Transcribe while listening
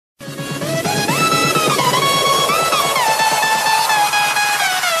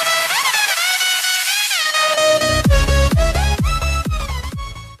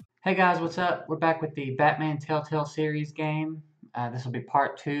Hey guys, what's up? We're back with the Batman Telltale series game. This will be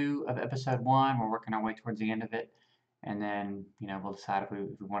part two of episode one. We're working our way towards the end of it, and then we'll decide if we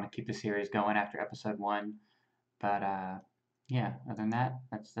want to keep the series going after episode one. But yeah, other than that,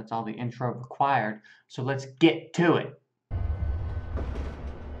 that's all the intro required. So let's get to it.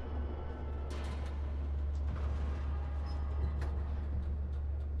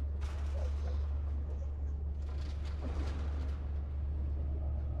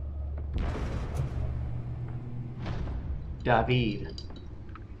 David.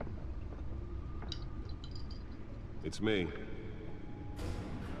 It's me.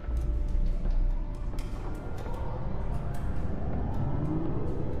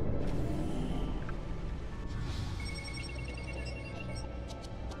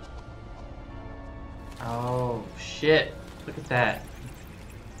 Oh shit! Look at that.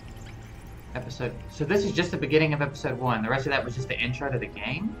 Episode. So this is just the beginning of episode one. The rest of that was just the intro to the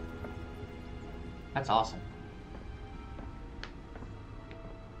game. That's awesome.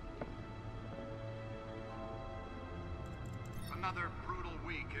 Another brutal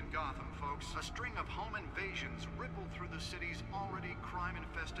week in Gotham, folks. A string of home invasions rippled through the city's already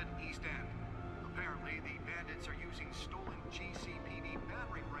crime-infested East End. Apparently, the bandits are using stolen GCPD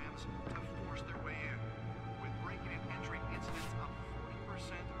battering rams to force their way in, with breaking and entering incidents up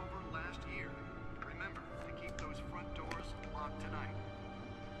 40% over last year. Remember to keep those front doors locked tonight.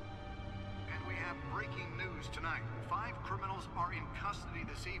 And we have breaking news tonight. 5 criminals are in custody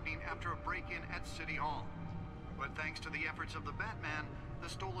this evening after a break-in at City Hall. But thanks to the efforts of the Batman, the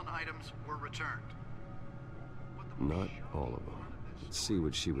stolen items were returned. Not all of them. Let's see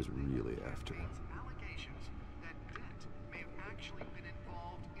what she was really after. Allegations that Dent may have actually been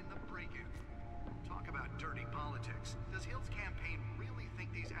involved in the break-in. Talk about dirty politics. Does Hill's campaign really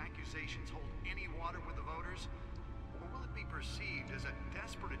think these accusations hold any water with the voters? Or will it be perceived as a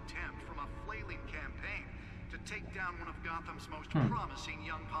desperate attempt from a flailing campaign to take down one of Gotham's most promising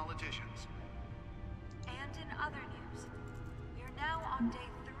young politicians? And in other news, we are now on day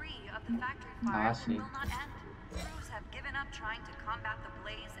 3 of the factory fire that will not end. Crews have given up trying to combat the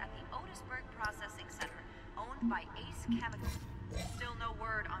blaze at the Otisburg Processing Center, owned by Ace Chemical. Still no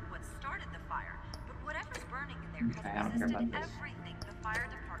word on what started the fire, but whatever's burning in there has resisted everything the fire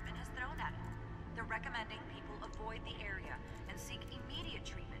department has thrown at it. They're recommending people avoid the area and seek immediate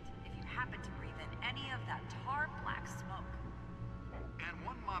treatment if you happen to breathe in any of that tar black smoke. And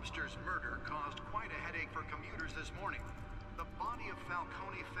one mobster's murder caused quite a headache for commuters this morning. The body of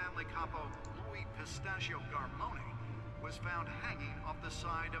Falcone family capo Louis Pistachio Garmone was found hanging off the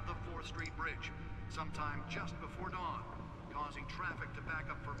side of the 4th Street Bridge sometime just before dawn, causing traffic to back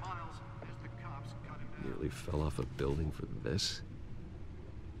up for miles as the cops cut him down. Nearly fell off a building for this?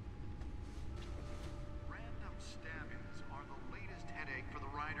 Random stabbings are the latest headache for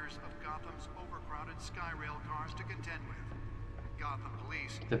the riders of Gotham's overcrowded Skyrail cars to contend with. Gotham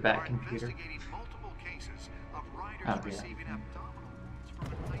police are investigating multiple cases of riders receiving abdominal wounds from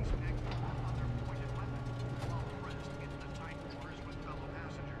a knife pick or other pointed weapon while pressed into the tight quarters with fellow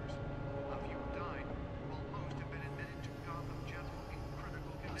passengers. A few died, while most have been admitted to Gotham General in critical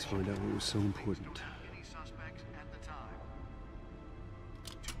condition. Let's find out what was so important. Any suspects at the time.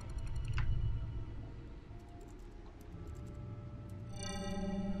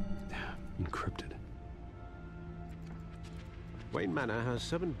 Encrypted. Wayne Manor has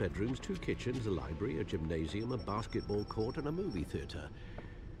 7 bedrooms, 2 kitchens, a library, a gymnasium, a basketball court, and a movie theater.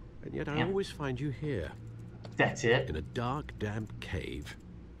 And yet I always find you here. That's it? In a dark, damp cave.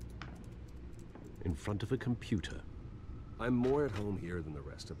 In front of a computer. I'm more at home here than the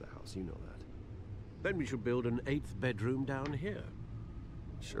rest of the house, you know that. Then we should build an 8th bedroom down here.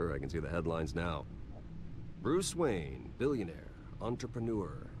 Sure, I can see the headlines now. Bruce Wayne, billionaire,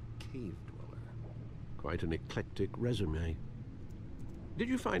 entrepreneur, cave dweller. Quite an eclectic resume. Did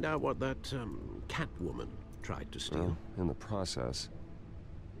you find out what that, Catwoman tried to steal? Well, in the process.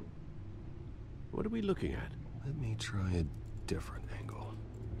 What are we looking at? Let me try a different angle.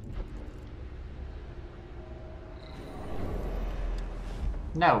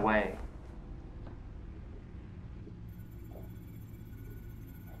 No way.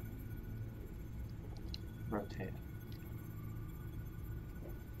 Rotate.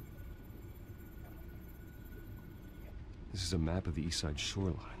 This is a map of the East Side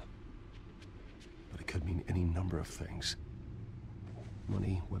shoreline. But it could mean any number of things.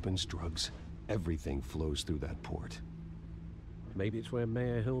 Money, weapons, drugs, everything flows through that port. Maybe it's where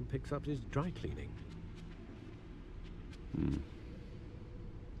Mayor Hill picks up his dry cleaning.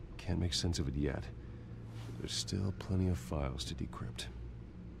 Can't make sense of it yet. There's still plenty of files to decrypt.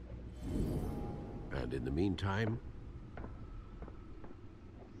 And in the meantime...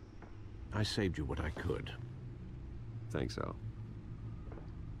 I saved you what I could. Thanks, Al.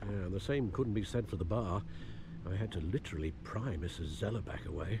 Yeah, the same couldn't be said for the bar. I had to literally pry Mrs. Zeller back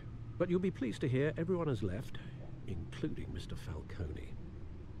away. But you'll be pleased to hear everyone has left, including Mr. Falcone.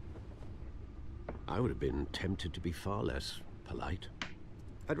 I would have been tempted to be far less polite.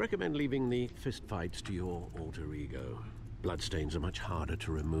 I'd recommend leaving the fistfights to your alter ego. Bloodstains are much harder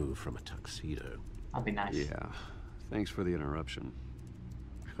to remove from a tuxedo. I'll be nice. Yeah, thanks for the interruption.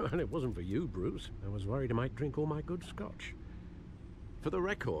 And it wasn't for you, Bruce. I was worried I might drink all my good scotch. For the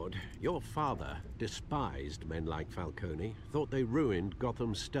record, your father despised men like Falcone, thought they ruined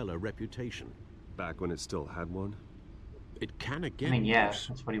Gotham's stellar reputation. Back when it still had one? It can again, I mean, yeah, Bruce.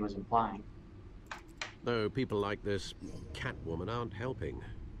 that's what he was implying. Though people like this Catwoman aren't helping.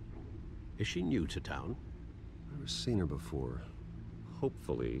 Is she new to town? I've never seen her before.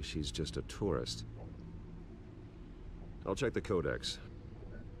 Hopefully, she's just a tourist. I'll check the codex.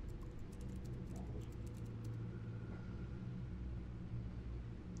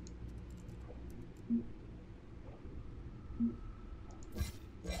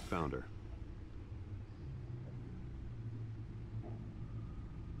 Found her.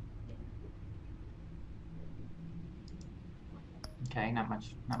 Okay, not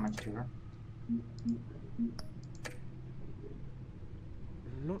much to her.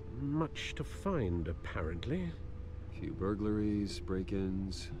 Not much to find, apparently. Few burglaries,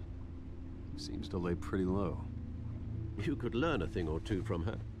 break-ins. Seems to lay pretty low. You could learn a thing or two from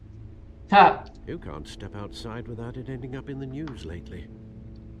her. Ha! You can't step outside without it ending up in the news lately.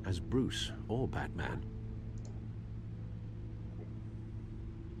 As Bruce or Batman.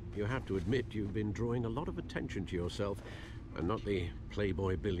 You have to admit you've been drawing a lot of attention to yourself, and not the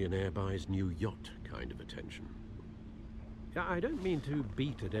playboy billionaire buys new yacht kind of attention. I don't mean to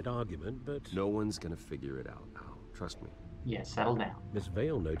beat a dead argument, but... No one's gonna figure it out now. Trust me. Yeah, settle down. Miss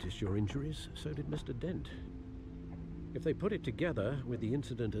Vale noticed your injuries, so did Mr. Dent. If they put it together with the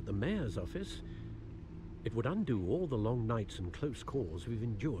incident at the mayor's office, it would undo all the long nights and close calls we've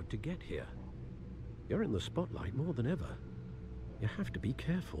endured to get here. You're in the spotlight more than ever. You have to be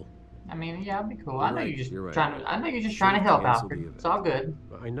careful. I mean, yeah, I'll be cool. You're I know right, you're just you're right. trying to. I know you're just trying to help, Cancel the Alfred. event. It's all good.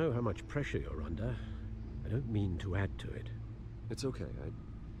 I know how much pressure you're under. I don't mean to add to it. It's okay.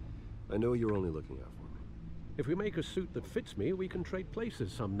 I know you're only looking out for me. If we make a suit that fits me, we can trade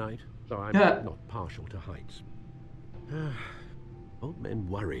places some night. Though I'm Yeah. not partial to heights. Old men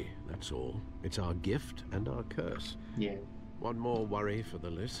worry, that's all. It's our gift and our curse. Yeah. One more worry for the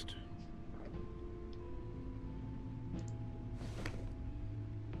list.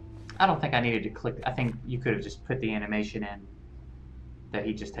 I don't think I needed to click. I think you could have just put the animation in that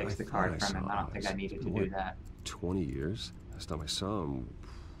he just takes I the thought card I from him. saw I don't think I eyes. needed to What? do that. 20 years? Last time I saw him,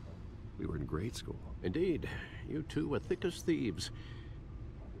 we were in grade school. Indeed, you two were thick as thieves.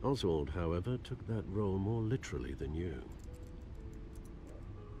 Oswald, however, took that role more literally than you.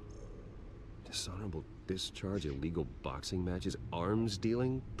 Dishonorable discharge, illegal boxing matches, arms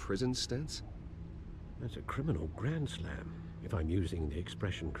dealing, prison stints? That's a criminal grand slam, if I'm using the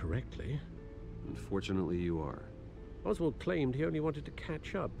expression correctly. Unfortunately, you are. Oswald claimed he only wanted to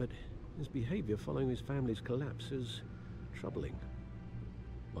catch up, but his behavior following his family's collapse is troubling.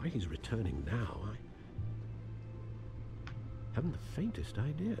 Why he's returning now, I haven't the faintest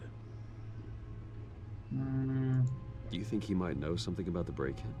idea. Do you think he might know something about the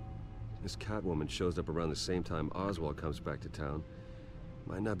break-in? This Catwoman shows up around the same time Oswald comes back to town.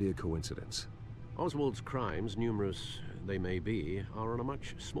 Might not be a coincidence. Oswald's crimes, numerous they may be, are on a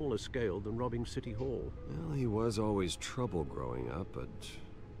much smaller scale than robbing City Hall. Well, he was always trouble growing up, but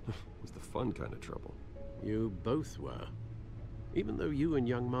it was the fun kind of trouble. You both were. Even though you and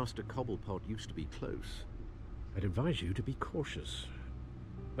young Master Cobblepot used to be close. I'd advise you to be cautious.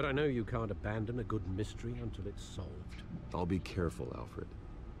 But I know you can't abandon a good mystery until it's solved. I'll be careful, Alfred.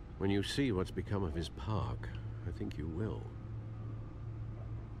 When you see what's become of his park, I think you will.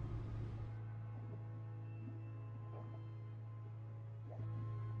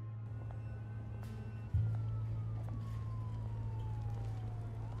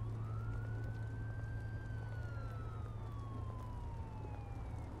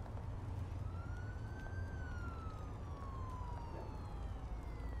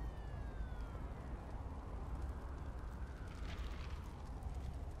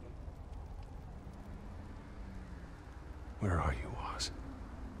 Where are you, Oz?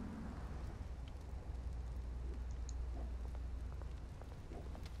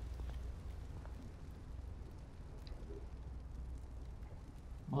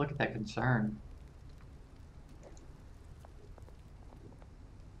 Well, look at that concern.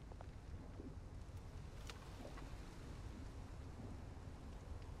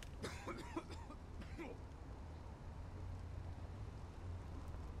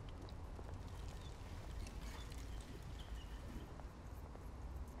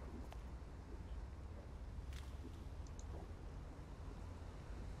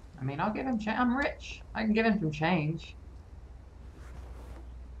 mean, I'll give him change. I'm rich. I can give him some change.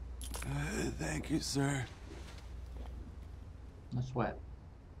 Thank you, sir. No sweat.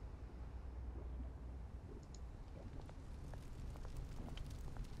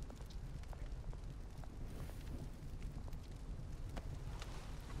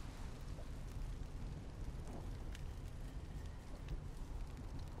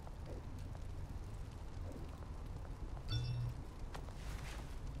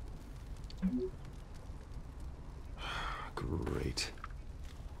 Great.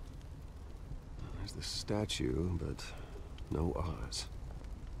 There's the statue, but no Oz.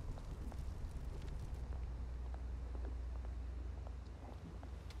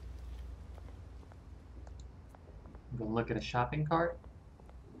 Go look at a shopping cart.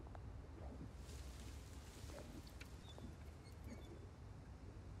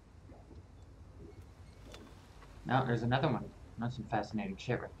 No, there's another one. That's some fascinating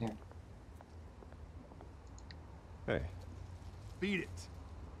shit right there. Hey. Beat it.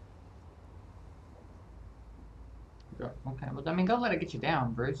 Okay, well, I mean, don't let it get you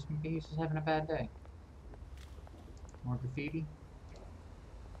down, Bruce. Maybe he's just having a bad day. More graffiti.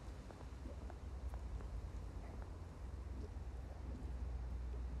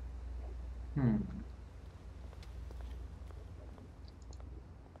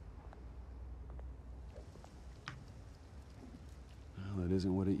 Well, it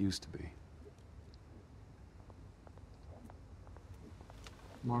isn't what it used to be.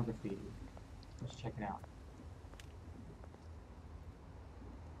 More graffiti. Let's check it out.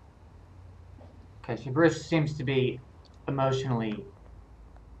 Okay, so Bruce seems to be emotionally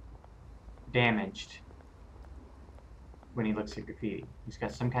damaged when he looks at graffiti. He's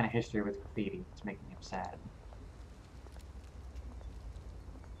got some kind of history with graffiti. It's making him sad.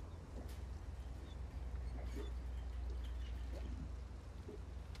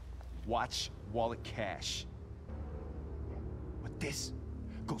 Watch wallet cash. But this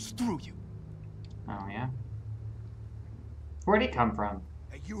goes through you. Oh, yeah? Where'd he come from?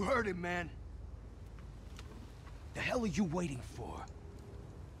 Hey, you heard it, man. The hell are you waiting for?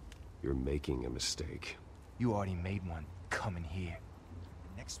 You're making a mistake. You already made one coming here.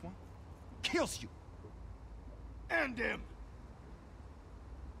 The next one kills you. And him.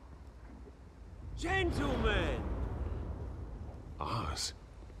 Gentlemen! Oz?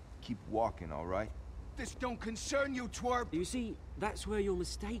 Keep walking, all right? This don't concern you, twerp. You see, that's where you're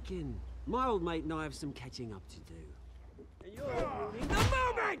mistaken. My old mate and I have some catching up to do. And you're ruining the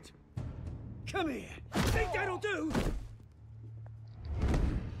moment! Come here. Think that'll do?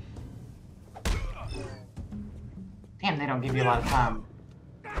 Damn, they don't give you a lot of time.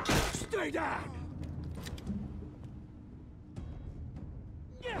 Stay down!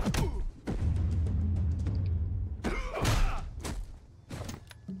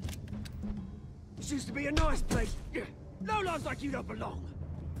 This used to be a nice place. No lives like you don't belong.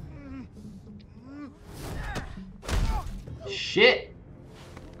 Shit!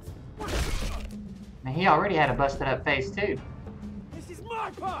 Now, he already had a busted up face, too. This is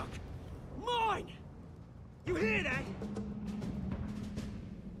my park! Mine! You hear that?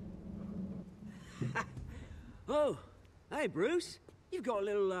 Oh, hey, Bruce. You've got a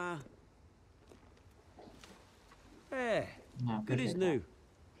little, Yeah, No, good as hit. new.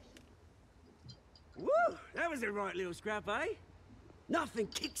 Woo! That was a right little scrap, eh? Nothing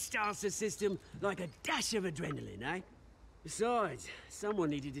kickstarts the system like a dash of adrenaline, eh? Besides, someone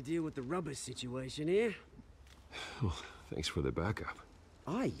needed to deal with the rubber situation here. Oh, thanks for the backup.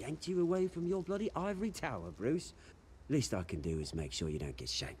 I yanked you away from your bloody ivory tower, Bruce. Least I can do is make sure you don't get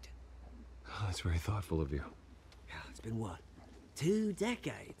shanked. Oh, that's very thoughtful of you. It's been what? 2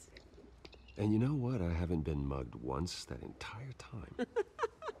 decades? And you know what? I haven't been mugged once that entire time.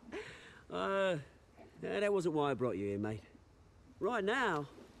 That wasn't why I brought you here, mate. Right now,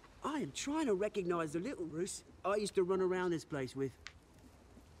 I am trying to recognize the little Bruce I used to run around this place with.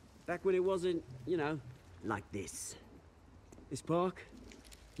 Back when it wasn't, you know, like this. This park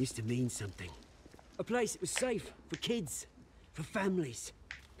used to mean something. A place that was safe for kids, for families.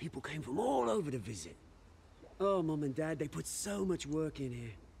 People came from all over to visit. Oh, Mum and Dad, they put so much work in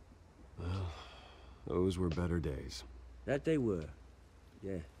here. Well, those were better days. That they were.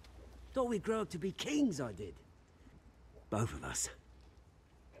 Yeah. Thought we'd grow up to be kings, I did. Both of us.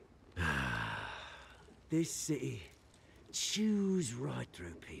 This city chews right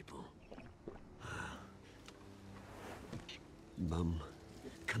through people. Mum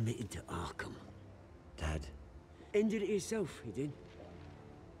committed to Arkham. Dad ended it himself, he did.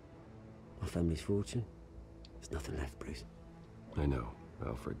 My family's fortune. There's nothing left, Bruce. I know.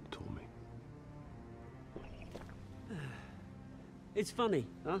 Alfred told me. It's funny,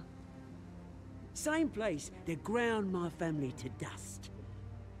 huh? Same place that ground my family to dust.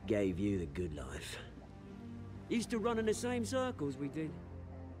 Gave you the good life. Used to run in the same circles we did.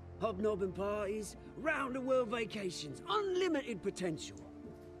 Hobnobbing parties, round-the-world vacations, unlimited potential.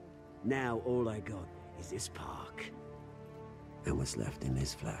 Now all I got is this park. And what's left in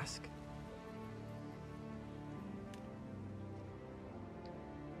this flask.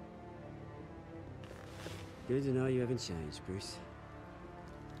 Good to know you haven't changed, Bruce.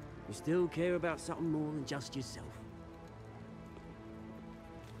 You still care about something more than just yourself.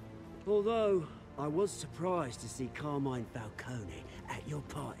 Although, I was surprised to see Carmine Falcone at your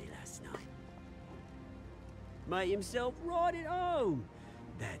party last night. Made himself right at home.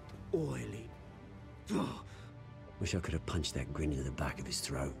 That oily... Oh, wish I could have punched that grin into the back of his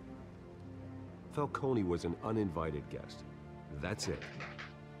throat. Falcone was an uninvited guest. That's it.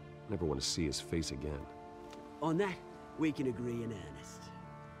 Never want to see his face again. On that, we can agree in earnest.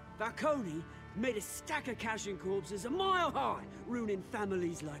 Falcone made a stack of cash and corpses a mile high, ruining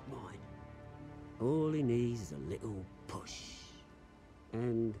families like mine. All he needs is a little push.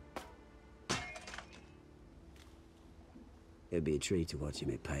 And... it'd be a treat to watch him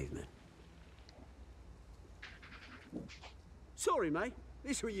hit pavement. Sorry, mate.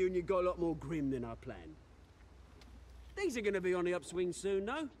 This reunion got a lot more grim than I planned. Things are gonna be on the upswing soon,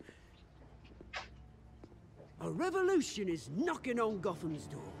 though. A revolution is knocking on Gotham's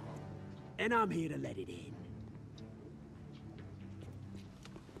door. And I'm here to let it in.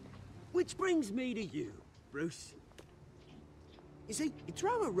 Which brings me to you, Bruce. You see, you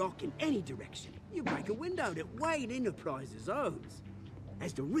throw a rock in any direction, you break a window that Wayne Enterprises owns.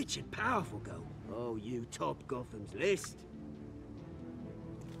 As the rich and powerful go, oh, you top Gotham's list.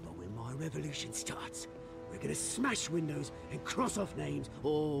 But when my revolution starts, we're gonna smash windows and cross off names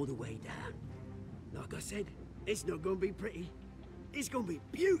all the way down. Like I said, it's not gonna be pretty. It's gonna be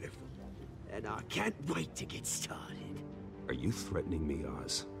beautiful. And I can't wait to get started. Are you threatening me,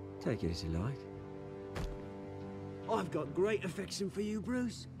 Oz? Take it as you like. I've got great affection for you,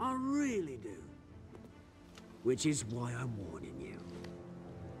 Bruce. I really do. Which is why I'm warning you.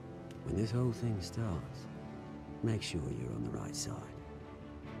 When this whole thing starts, make sure you're on the right side.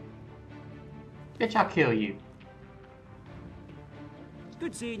 Bitch, I'll kill you.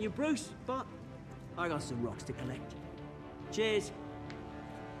 Good seeing you, Bruce, but I got some rocks to collect. Cheers.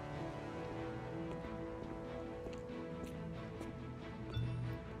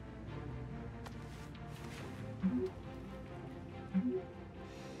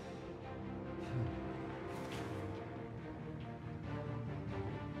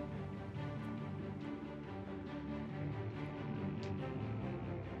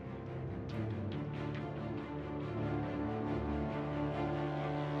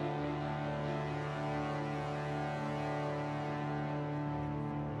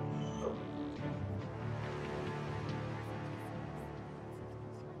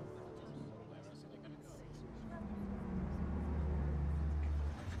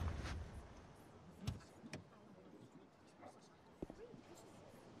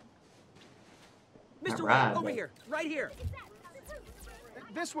 Mr. Right. Wayne, over here, right here.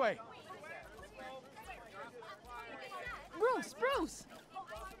 This way. Bruce!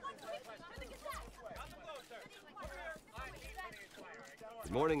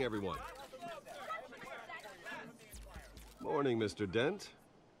 Good morning, everyone. Morning, Mr. Dent.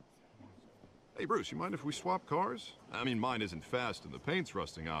 Hey, Bruce, you mind if we swap cars? I mean, mine isn't fast and the paint's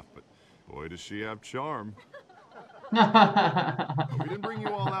rusting off, but boy, does she have charm. We didn't bring you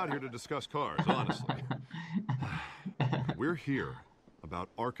all out here to discuss cars, honestly. We're here about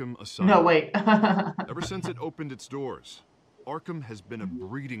Arkham Asylum. No, wait. Ever since it opened its doors, Arkham has been a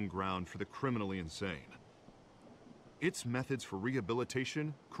breeding ground for the criminally insane. Its methods for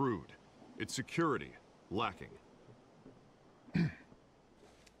rehabilitation, crude. Its security, lacking.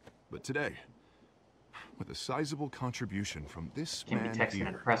 But today, with a sizable contribution from this Can be man texting at a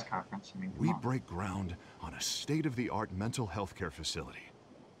here, press conference. I mean, come we on. break ground on a state-of-the-art mental health care facility.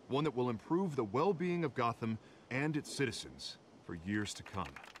 One that will improve the well-being of Gotham and its citizens for years to come.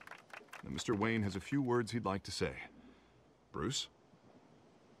 Now, Mr. Wayne has a few words he'd like to say. Bruce?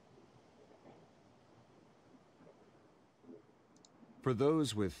 For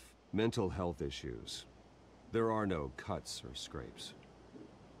those with mental health issues, there are no cuts or scrapes.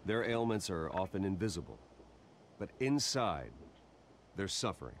 Their ailments are often invisible, but inside, they're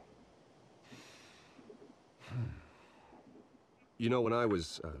suffering. You know, when I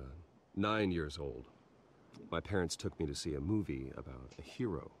was 9 years old, my parents took me to see a movie about a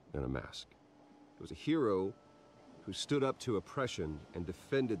hero in a mask. It was a hero who stood up to oppression and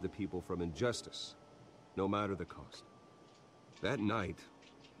defended the people from injustice, no matter the cost. That night,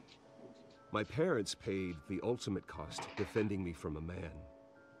 My parents paid the ultimate cost defending me from a man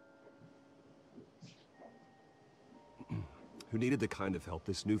who needed the kind of help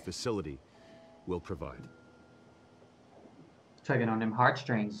this new facility will provide. Tugging on them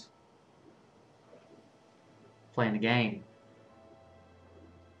heartstrings. Playing the game.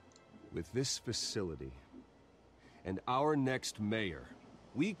 With this facility and our next mayor,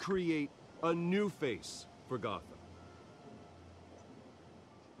 we create a new face for Gotham.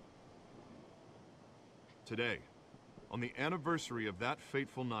 Today, on the anniversary of that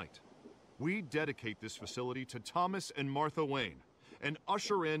fateful night, we dedicate this facility to Thomas and Martha Wayne and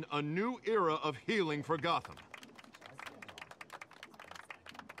usher in a new era of healing for Gotham.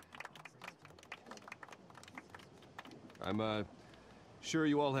 I'm sure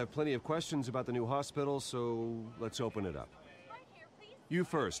you all have plenty of questions about the new hospital, so let's open it up. You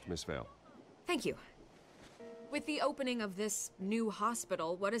first, Miss Vale. Thank you. With the opening of this new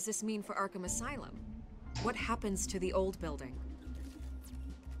hospital, what does this mean for Arkham Asylum? What happens to the old building?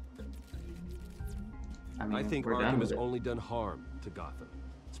 I think Arkham has only done harm to Gotham.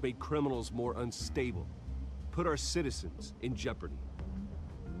 It's made criminals more unstable, put our citizens in jeopardy.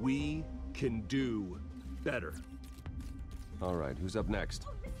 We can do better. All right, who's up next?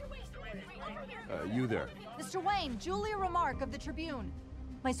 You there. Mr. Wayne, Julia Remark of the Tribune.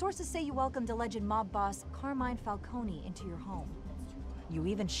 My sources say you welcomed alleged mob boss Carmine Falcone into your home. You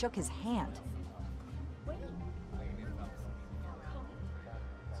even shook his hand.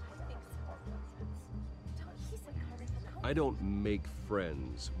 I don't make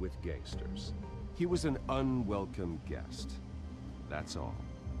friends with gangsters. He was an unwelcome guest. That's all.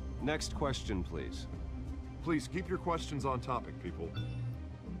 Next question, please. Please keep your questions on topic, people.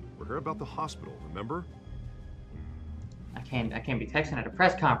 We're here about the hospital, remember? I can't be texting at a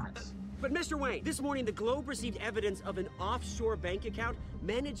press conference. But Mr. Wayne, this morning the Globe received evidence of an offshore bank account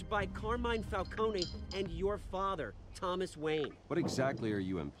managed by Carmine Falcone and your father, Thomas Wayne. What exactly are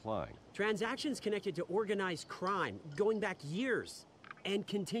you implying? Transactions connected to organized crime, going back years, and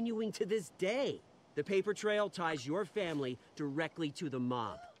continuing to this day. The paper trail ties your family directly to the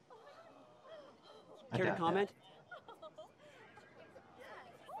mob. Care to comment?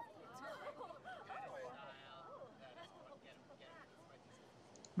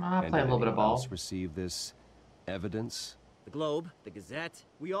 I play a little bit of ball. Receive this evidence? The Globe, the Gazette,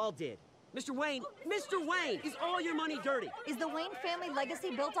 we all did. Mr. Wayne, is all your money dirty? Is the Wayne family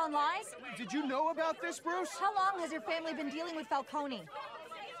legacy built on lies? Did you know about this, Bruce? How long has your family been dealing with Falcone?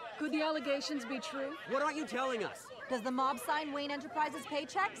 Could the allegations be true? What aren't you telling us? Does the mob sign Wayne Enterprises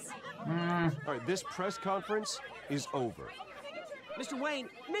paychecks? All right, this press conference is over. Mr. Wayne!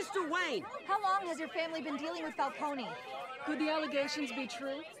 How long has your family been dealing with Falcone? Could the allegations be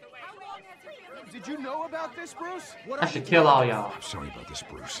true? Did you know about this, Bruce? I should kill all y'all. I'm sorry about this,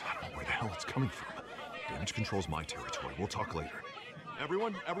 Bruce. I don't know where the hell it's coming from. Damage control's my territory. We'll talk later.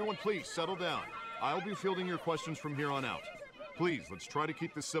 Everyone, please, settle down. I'll be fielding your questions from here on out. Please, let's try to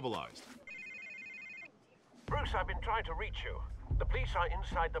keep this civilized. Bruce, I've been trying to reach you. The police are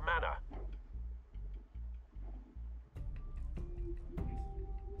inside the manor.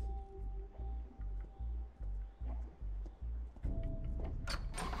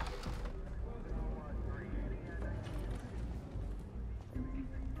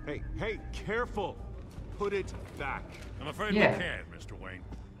 Hey, careful! Put it back. I'm afraid we can't, Mr. Wayne.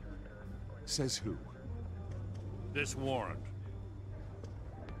 Says who? This warrant.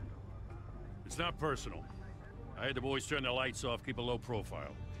 It's not personal. I had the boys turn the lights off, keep a low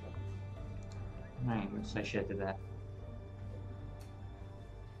profile. I ain't gonna say shit to that.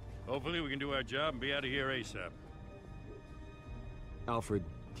 Hopefully we can do our job and be out of here ASAP. Alfred,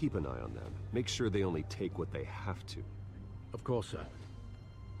 keep an eye on them. Make sure they only take what they have to. Of course, sir.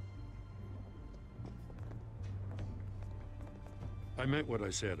 I meant what I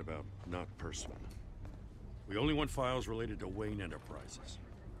said about not personal. We only want files related to Wayne Enterprises.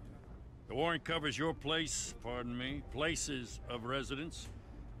 The warrant covers your place, pardon me, places of residence,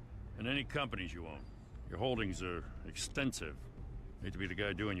 and any companies you own. Your holdings are extensive. Need to be the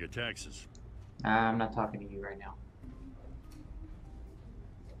guy doing your taxes. I'm not talking to you right now.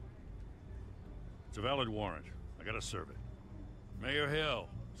 It's a valid warrant. I gotta serve it. Mayor Hill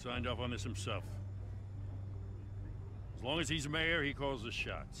signed off on this himself. As long as he's mayor, he calls the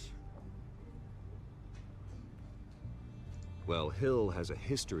shots. Well, Hill has a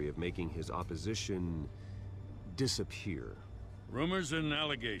history of making his opposition disappear. Rumors and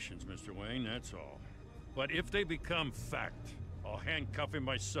allegations, Mr. Wayne, that's all. But if they become fact, I'll handcuff him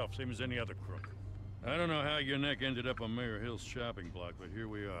myself, same as any other crook. I don't know how your neck ended up on Mayor Hill's shopping block, but here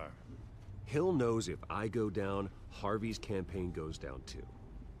we are. Hill knows if I go down, Harvey's campaign goes down too.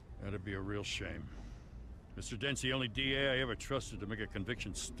 That'd be a real shame. Mr. Dent's the only DA I ever trusted to make a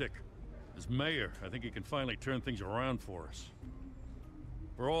conviction stick. As mayor, I think he can finally turn things around for us.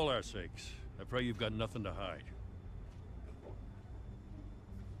 For all our sakes, I pray you've got nothing to hide.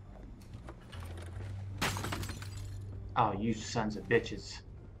 Oh, you sons of bitches.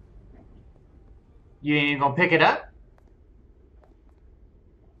 You ain't gonna pick it up?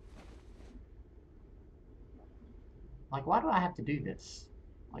 Like, why do I have to do this?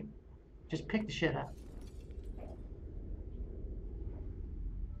 Like, just pick the shit up.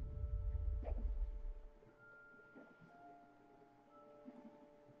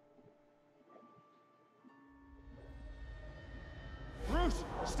 Bruce,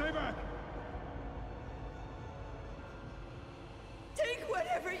 stay back! Take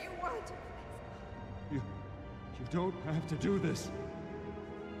whatever you want. You don't have to do this.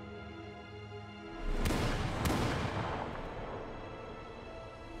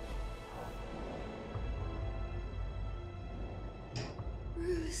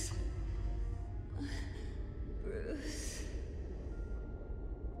 Bruce. Bruce.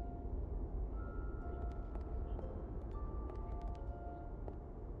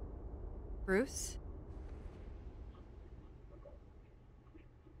 Bruce?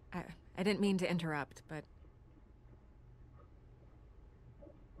 I didn't mean to interrupt, but...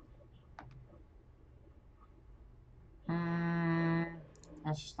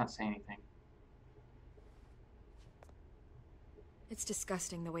 Let's just not say anything. It's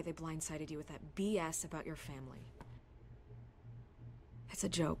disgusting the way they blindsided you with that BS about your family. It's a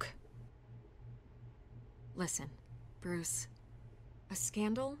joke. Listen, Bruce. A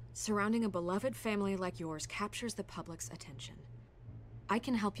scandal surrounding a beloved family like yours captures the public's attention. I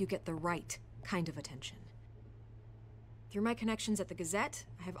can help you get the right kind of attention. Through my connections at the Gazette,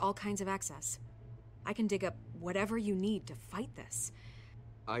 I have all kinds of access. I can dig up whatever you need to fight this.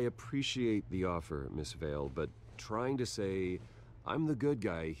 I appreciate the offer, Miss Vale, but trying to say I'm the good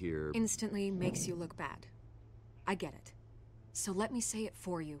guy here Instantly makes you look bad. I get it. So let me say it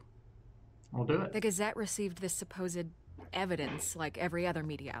for you. I'll do it. The Gazette received this supposed evidence like every other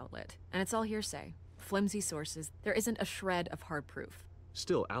media outlet, and it's all hearsay. Flimsy sources. There isn't a shred of hard proof.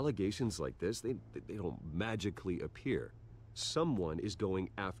 Still, allegations like this, they don't magically appear. Someone is going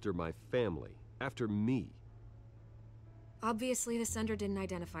after my family, after me. Obviously, the sender didn't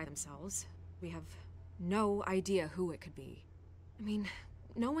identify themselves. We have no idea who it could be. I mean,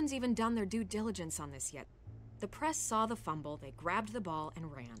 no one's even done their due diligence on this yet. The press saw the fumble, they grabbed the ball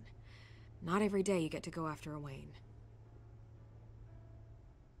and ran. Not every day you get to go after a Wayne.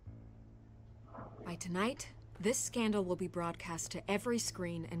 By tonight, this scandal will be broadcast to every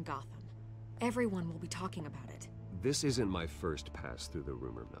screen in Gotham. Everyone will be talking about it. This isn't my first pass through the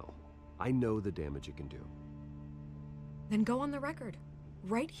rumor mill. I know the damage it can do. Then go on the record.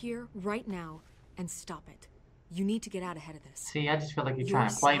 Right here, right now, and stop it. You need to get out ahead of this. See, I just feel like you're Your trying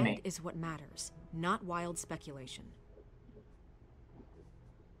to play side me. is what matters, not wild speculation.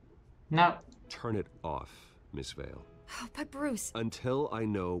 No. Turn it off, Miss Vale. Oh, but Bruce... Until I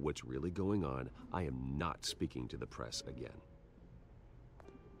know what's really going on, I am not speaking to the press again.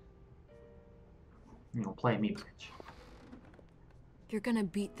 You're gonna play me, bitch. You're gonna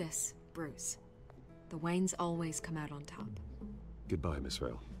beat this, Bruce. The Waynes always come out on top. Goodbye, Miss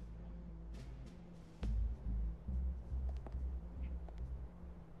Vale.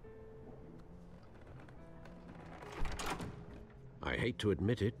 I hate to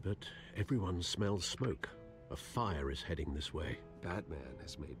admit it, but everyone smells smoke. A fire is heading this way. Batman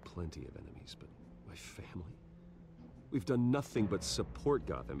has made plenty of enemies, but my family? We've done nothing but support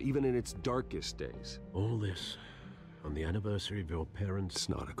Gotham, even in its darkest days. All this on the anniversary of your parents'... It's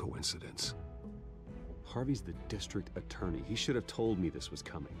not a coincidence. Harvey's the district attorney. He should have told me this was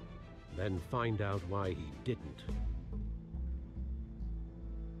coming. Then find out why he didn't.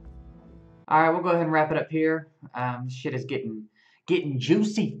 Alright, we'll go ahead and wrap it up here. This shit is getting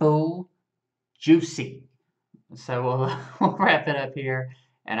juicy, fool. Juicy. So we'll wrap it up here,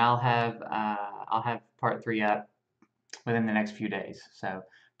 and I'll have part 3 up within the next few days. So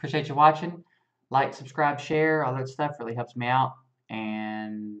appreciate you watching. Like, subscribe, share, all that stuff really helps me out.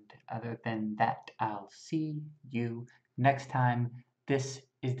 And other than that, I'll see you next time. This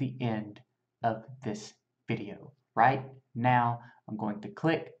is the end of this video. Right now, I'm going to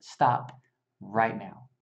click stop right now.